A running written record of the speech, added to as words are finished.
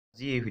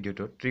আজি এই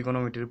ভিডিঅ'টো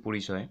ট্ৰিগনোমেট্ৰিৰ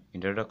পৰিচয়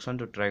ইন্ট্ৰডাকশ্যন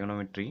টু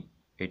ট্ৰাইগনোমেট্ৰি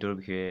এইটোৰ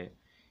বিষয়ে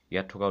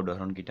ইয়াত থকা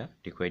উদাহৰণকেইটা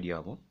দেখুৱাই দিয়া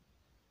হ'ব।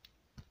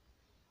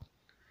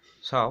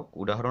 চাওক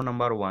উদাহৰণ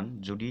নম্বৰ 1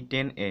 যদি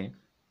 10a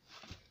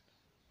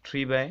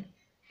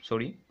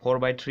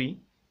 4/3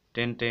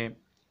 তেন্তে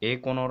a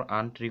কোণৰ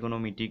আন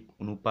ট্ৰিগনোমেট্ৰিক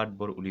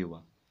অনুপাতবোৰ উলিওৱা।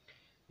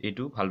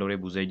 এইটো ভালদৰে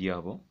বুজাই দিয়া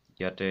হ'ব।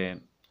 ইয়াতে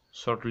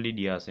শৰ্টলি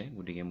দিয়া আছে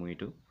গতিকে মই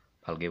এইটো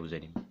ভালকৈ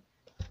বুজাই দিম।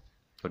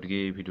 গতিকে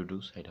এই ভিডিঅ'টো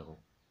চাই থাকক।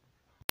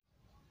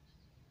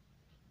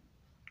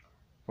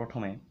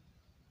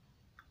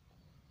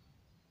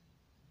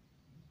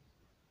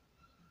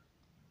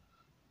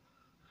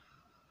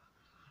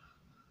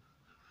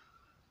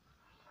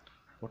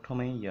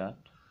 প্ৰথমে ইয়াত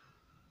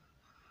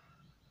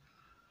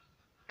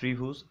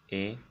ত্ৰিভুজ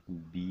এ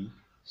বি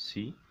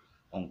চি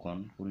অংকন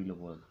কৰি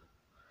ল'ব লাগিব।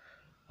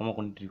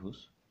 সমকোণী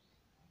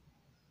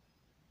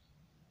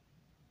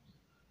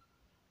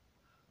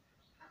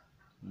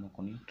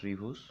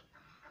ত্ৰিভুজ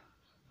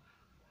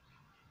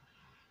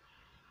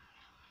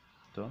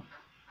তো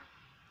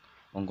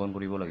অংকন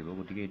কৰিব লাগিব।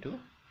 গতিকে এইটো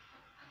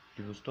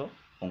ত্ৰিভুজটো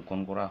অংকন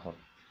কৰা হ'ল।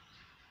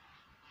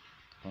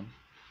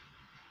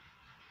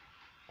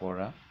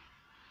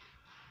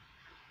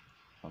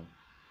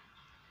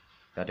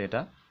 ইয়াতে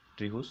এটা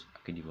ত্ৰিভুজ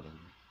আঁকি দিব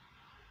লাগিব।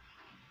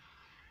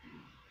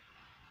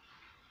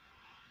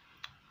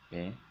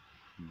 A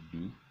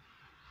B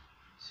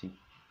C.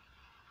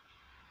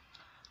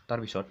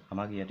 তাৰপিছত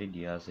আমাক ইয়াতে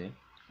দিয়া আছে,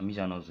 আমি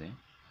জানো যে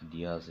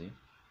দিয়া আছে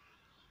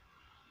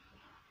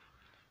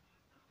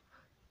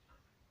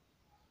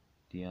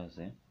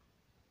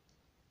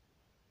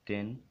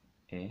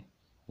 10a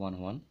 1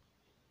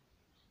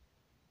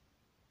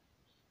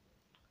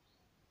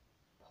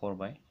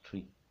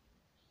 4/3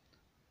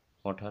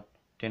 অৰ্থাৎ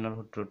 10ৰ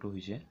সূত্ৰটো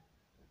হৈছে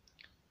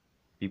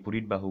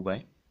বিপৰীত বাহু বাই,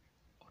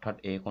 অৰ্থাৎ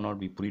a কোণৰ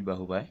বিপৰীত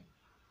বাহু বাই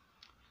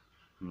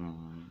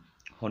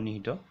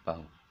সন্নিহিত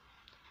বাহু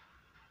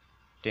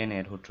 10a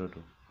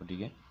সূত্ৰটো।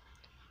 গতিকে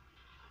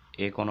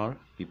a কোণৰ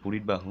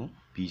বিপৰীত বাহু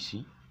BC,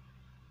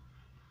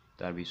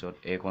 তাৰপিছত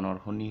a কোণৰ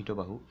সন্নিহিত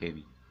বাহু AB।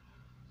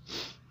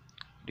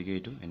 গতিকে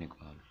এইটো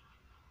এনেকুৱা হ'ল।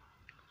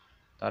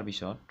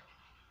 তাৰপিছত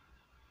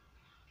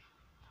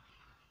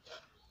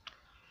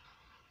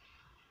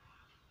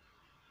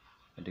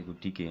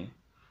গতিকে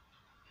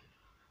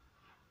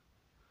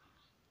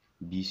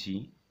BC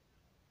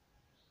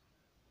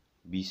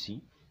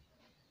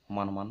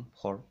সমান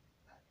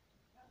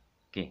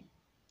 4K।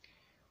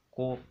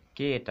 K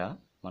এটা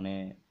মানে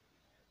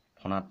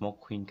ধনাত্মক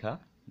সংখ্যা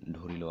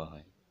ধৰি লোৱা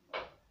হয়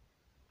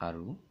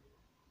আৰু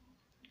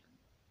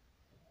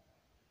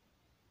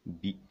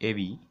AB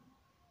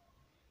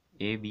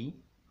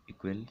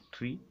ইকুৱেল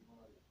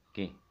 3K,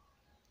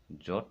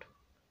 য'ত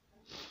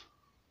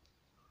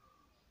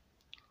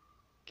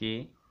K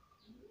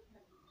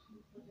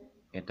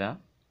এটা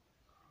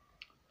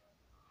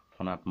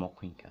ধনাত্মক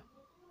সংখ্যা।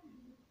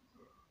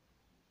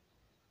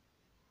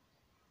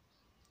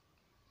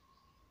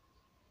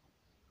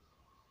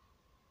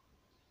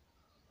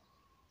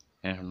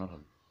 এনেধৰণৰ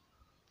হ'ল।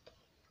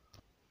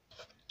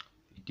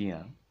 এতিয়া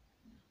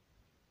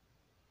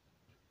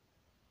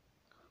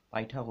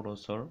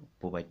পাইথাগোৰাছৰ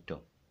উপপাদ্য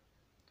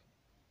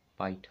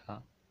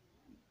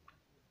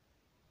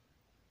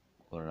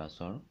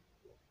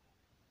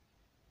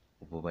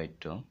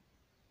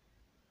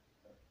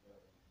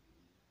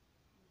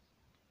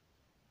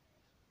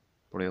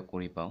প্ৰয়োগ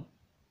কৰি পাওঁ।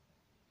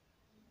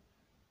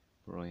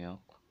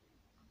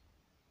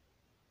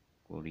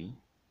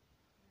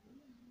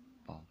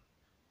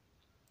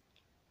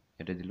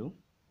 ইয়াতে দিলোঁ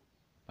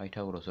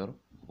পাইথাগোৰাছৰ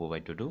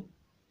উপপাদ্যটো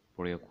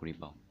প্ৰয়োগ কৰি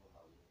পাওঁ।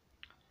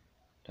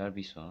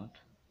 তাৰপিছত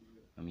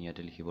আমি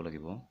ইয়াতে লিখিব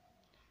লাগিব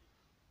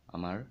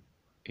আমাৰ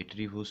এই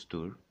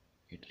ত্ৰিভুজটোৰ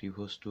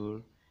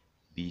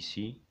BC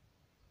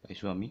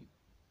পাইছোঁ আমি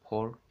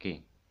 4K,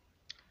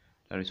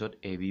 তাৰপিছত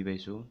AB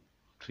পাইছোঁ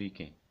 3K।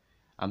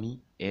 আমি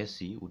AC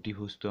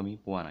অতিভুজটো আমি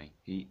পোৱা নাই।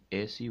 এই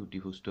AC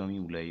অতিভুজটো আমি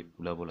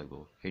ওলাব লাগিব।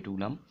 সেইটো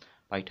ওলাম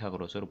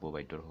পাইথাগোৰাছৰ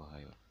উপপাদ্যৰ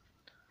সহায়ত।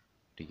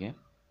 গতিকে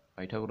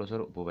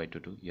পাইথাগোৰাছৰ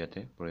উপপাদ্যটো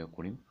ইয়াতে প্ৰয়োগ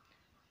কৰিম।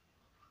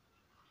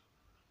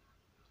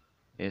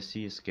 AC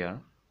স্কয়াৰ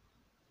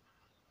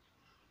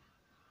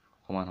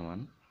সমান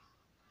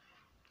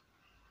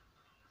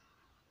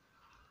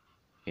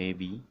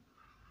AB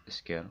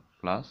square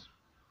plus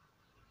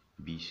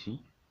BC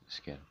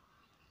square.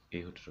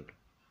 এই সূত্ৰটো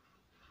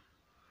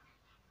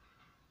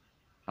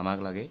আমাক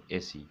লাগে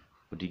AC,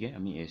 গতিকে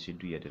আমি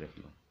ACটো ইয়াতে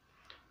ৰাখিলোঁ।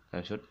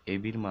 তাৰপিছত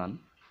ABৰ মান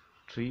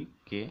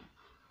 3K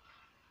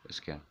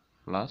স্কয়াৰ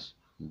প্লাছ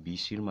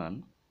BCৰ মান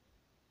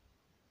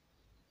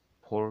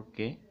 4K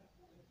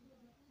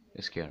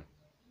স্কয়াৰ।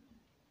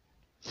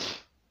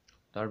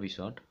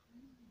 তাৰপিছত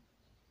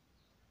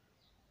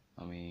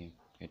আমি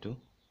এইটো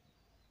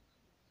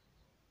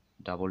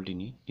ডাবল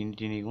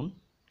 3 গুণ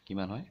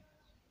কিমান হয়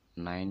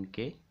 9K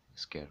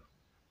square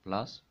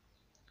plus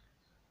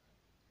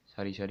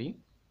 4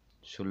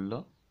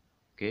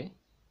 16K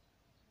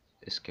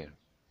square.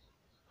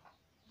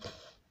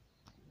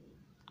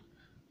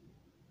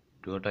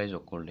 দুয়োটাই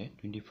যোগ কৰিলে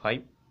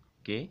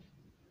 25K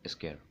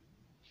স্কয়াৰ।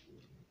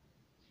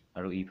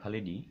 আৰু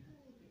ইফালেদি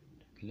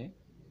থাকিলে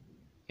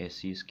AC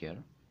স্কয়াৰ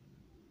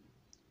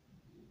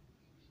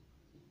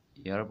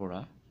ইয়াৰ পৰা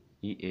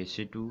ই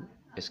AC2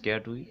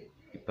 স্কয়াৰটো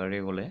ইপাৰে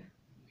গলে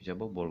হৈ যাব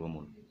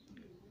বৰ্গমূল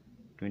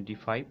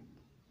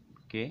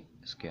 25k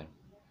স্কয়াৰ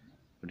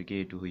গতিকে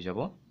এটো হৈ যাব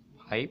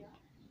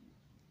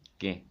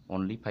 5k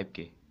only 5k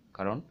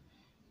কাৰণ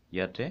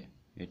ইয়াতে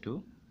এটো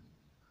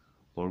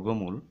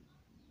বৰ্গমূল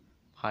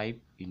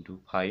 5 into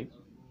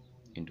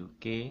 5 into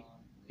k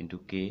into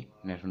k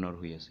নেটনৰ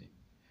হৈ আছে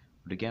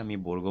গতিকে আমি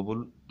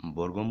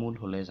বৰ্গমূল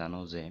হলে জানো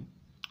যে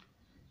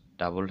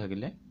ডাবল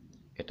থাকিলে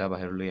এটা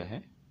বাহিৰলৈ আহে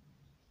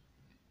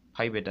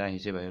 5 এটা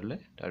আহিছে বাহিৰলৈ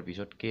তাৰ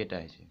পিছত k এটা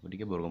আহিছে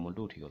গতিকে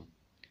বৰ্গমূলটো উঠি গল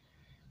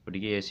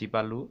গতিকে AC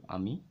পালো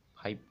আমি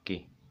 5k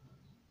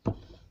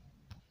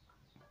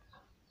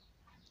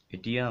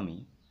এতিয়া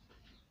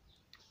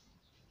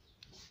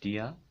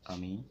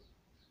আমি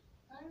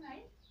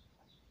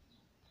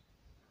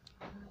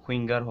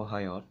ফিংগাৰ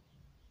সহায়ত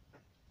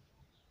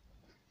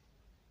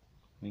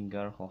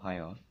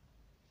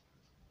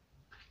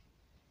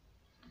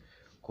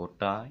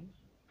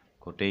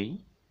গোটেই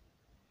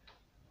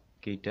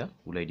কেইটা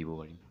উলাই দিব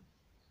পাৰিম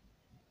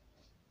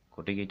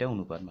গোটেই কেইটা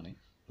অনুপাত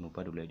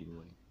উলাই দিব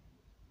পাৰিম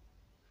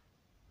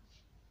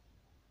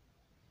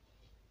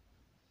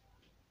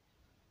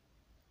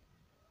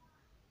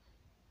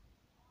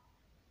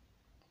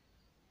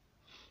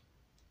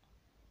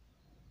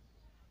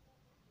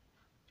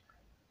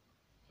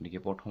গতিকে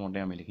প্ৰথমতে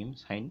আমি লিখিম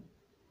sin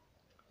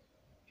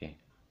a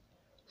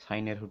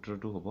sin এৰ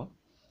সূত্ৰটো হ'ব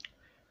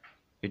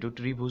এটো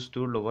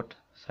ত্ৰিভুজটোৰ লগত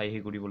চাইহে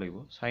কৰিব লাগিব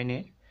sin a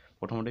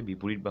প্ৰথমতে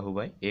বিপৰীত বাহু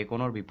বাই a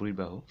কোণৰ বিপৰীত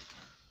বাহু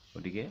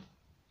গতিকে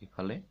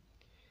ইফালে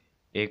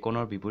a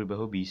কোণৰ বিপৰীত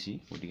বাহু BC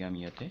গতিকে আমি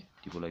ইয়াতে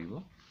দিব লাগিব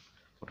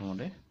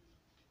প্ৰথমতে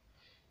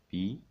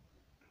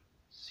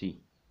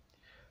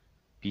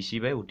BC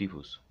বাই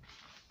অতিভুজ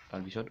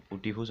তাৰ পিছত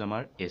অতিভুজ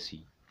আমাৰ AC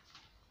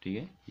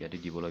গতিকে ইয়াতে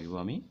দিব লাগিব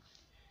আমি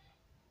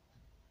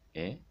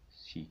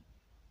AC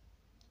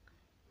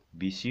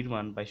BC ৰ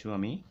মান পাইছো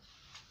আমি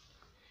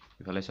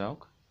ইফালে চাওক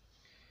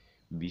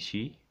BC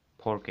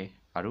 4k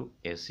আৰু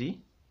AC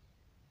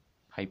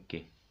 5k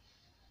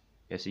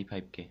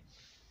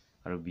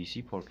আৰু BC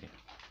 4k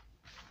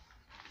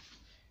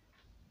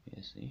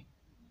AC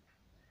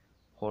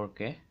 4k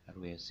আৰু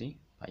AC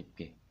 5k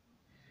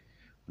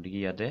গতিকে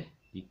ইয়াতে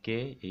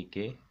ek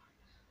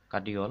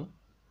কাটি গল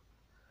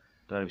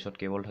তাৰ পিছত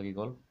কেৱল থাকি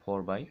গল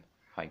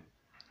 4/5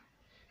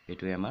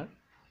 এটোৱে আমাৰ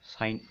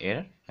sin a ৰ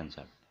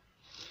आंसर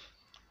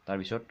তাৰ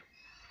পিছত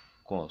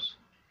cos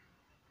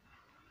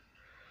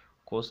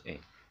a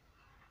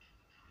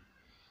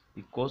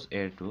cos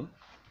a টো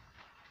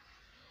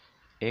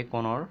a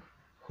কোণৰ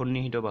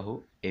সন্নিহিত বাহু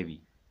AB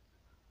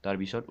তাৰ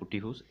পিছত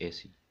অতিভুজ AC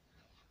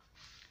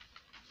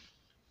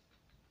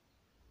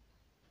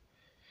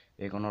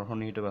a কোণৰ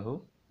সন্নিহিত বাহু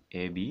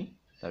AB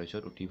তাৰ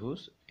পিছত অতিভুজ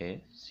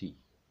AC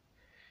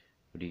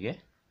গতিকে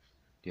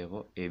কি হ'ব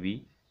AB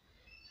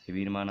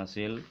ৰ মান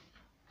আছিল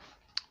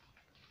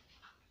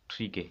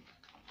 3k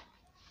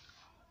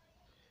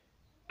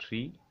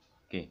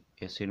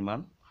AC ৰ মান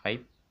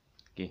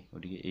 5k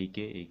গতিকে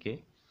ak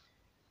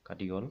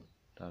কাটি গল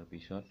তাৰ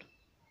পিছত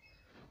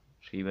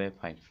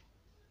 3/5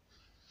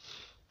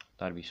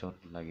 তাৰ পিছত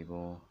লাগিব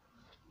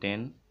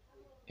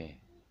 10a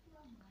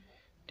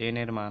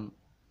 10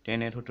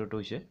 এৰ সূত্ৰটো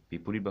হৈছে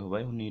বিপৰীত বাহু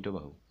বাই সন্নিহিত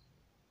বাহু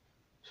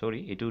সৰি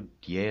এটো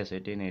দিয়াই আছে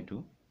 10a টো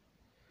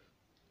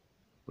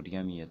গতিকে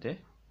আমি ইয়াতে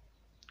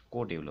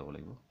cot a উলাব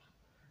লাগিব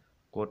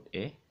cot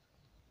a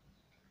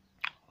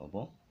হ'ব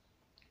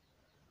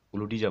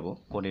উলটি যাব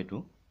cot a টো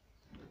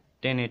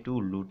 10a টো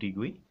উলটি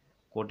গৈ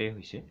cot a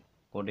হৈছে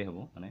cot a হ'ব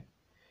মানে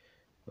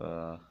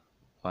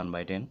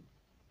 1/10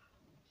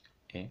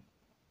 a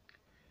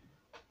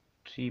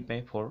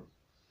 3/4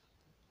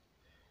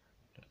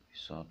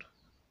 তাৰপিছত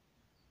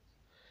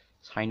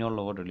সাইনৰ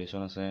লগত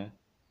ৰিলেচন আছে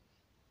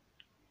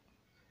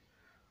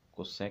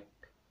cosec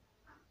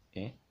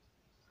a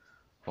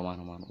সমান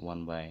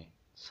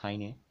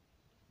 1/sin a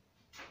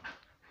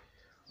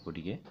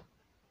গতিকে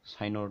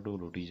সাইনৰটো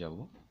উলটি যাব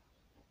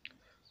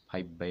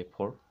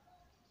 5/4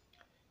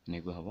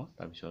 এনেকুৱা হ'ব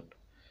তাৰ পিছত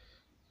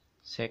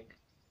sec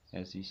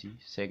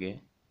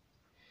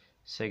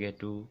sec a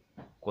টো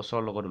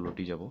cosৰ লগত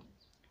উলটি যাব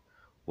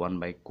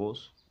 1/cos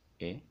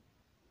a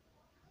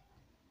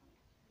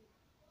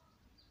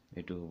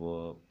এটো হ'ব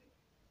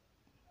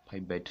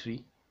 5/3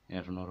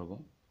 এৰণৰ হ'ব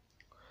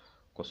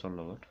cosৰ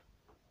লগত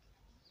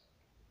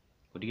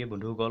গতিকে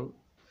বন্ধুসকল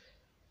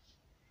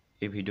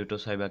এই ভিডিওটো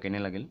চাইবা কেনে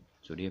লাগিল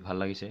যদি ভাল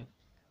লাগিছে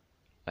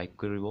লাইক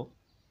কৰিব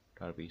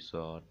তাৰ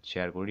পিছত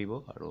শেয়াৰ কৰি দিব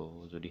আৰু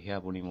যদি হে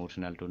আপুনি মোৰ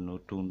চেনেলটো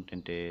নতুন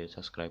তেন্তে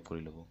সাবস্ক্ৰাইব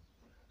কৰি লব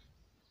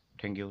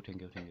থ্যাংক ইউ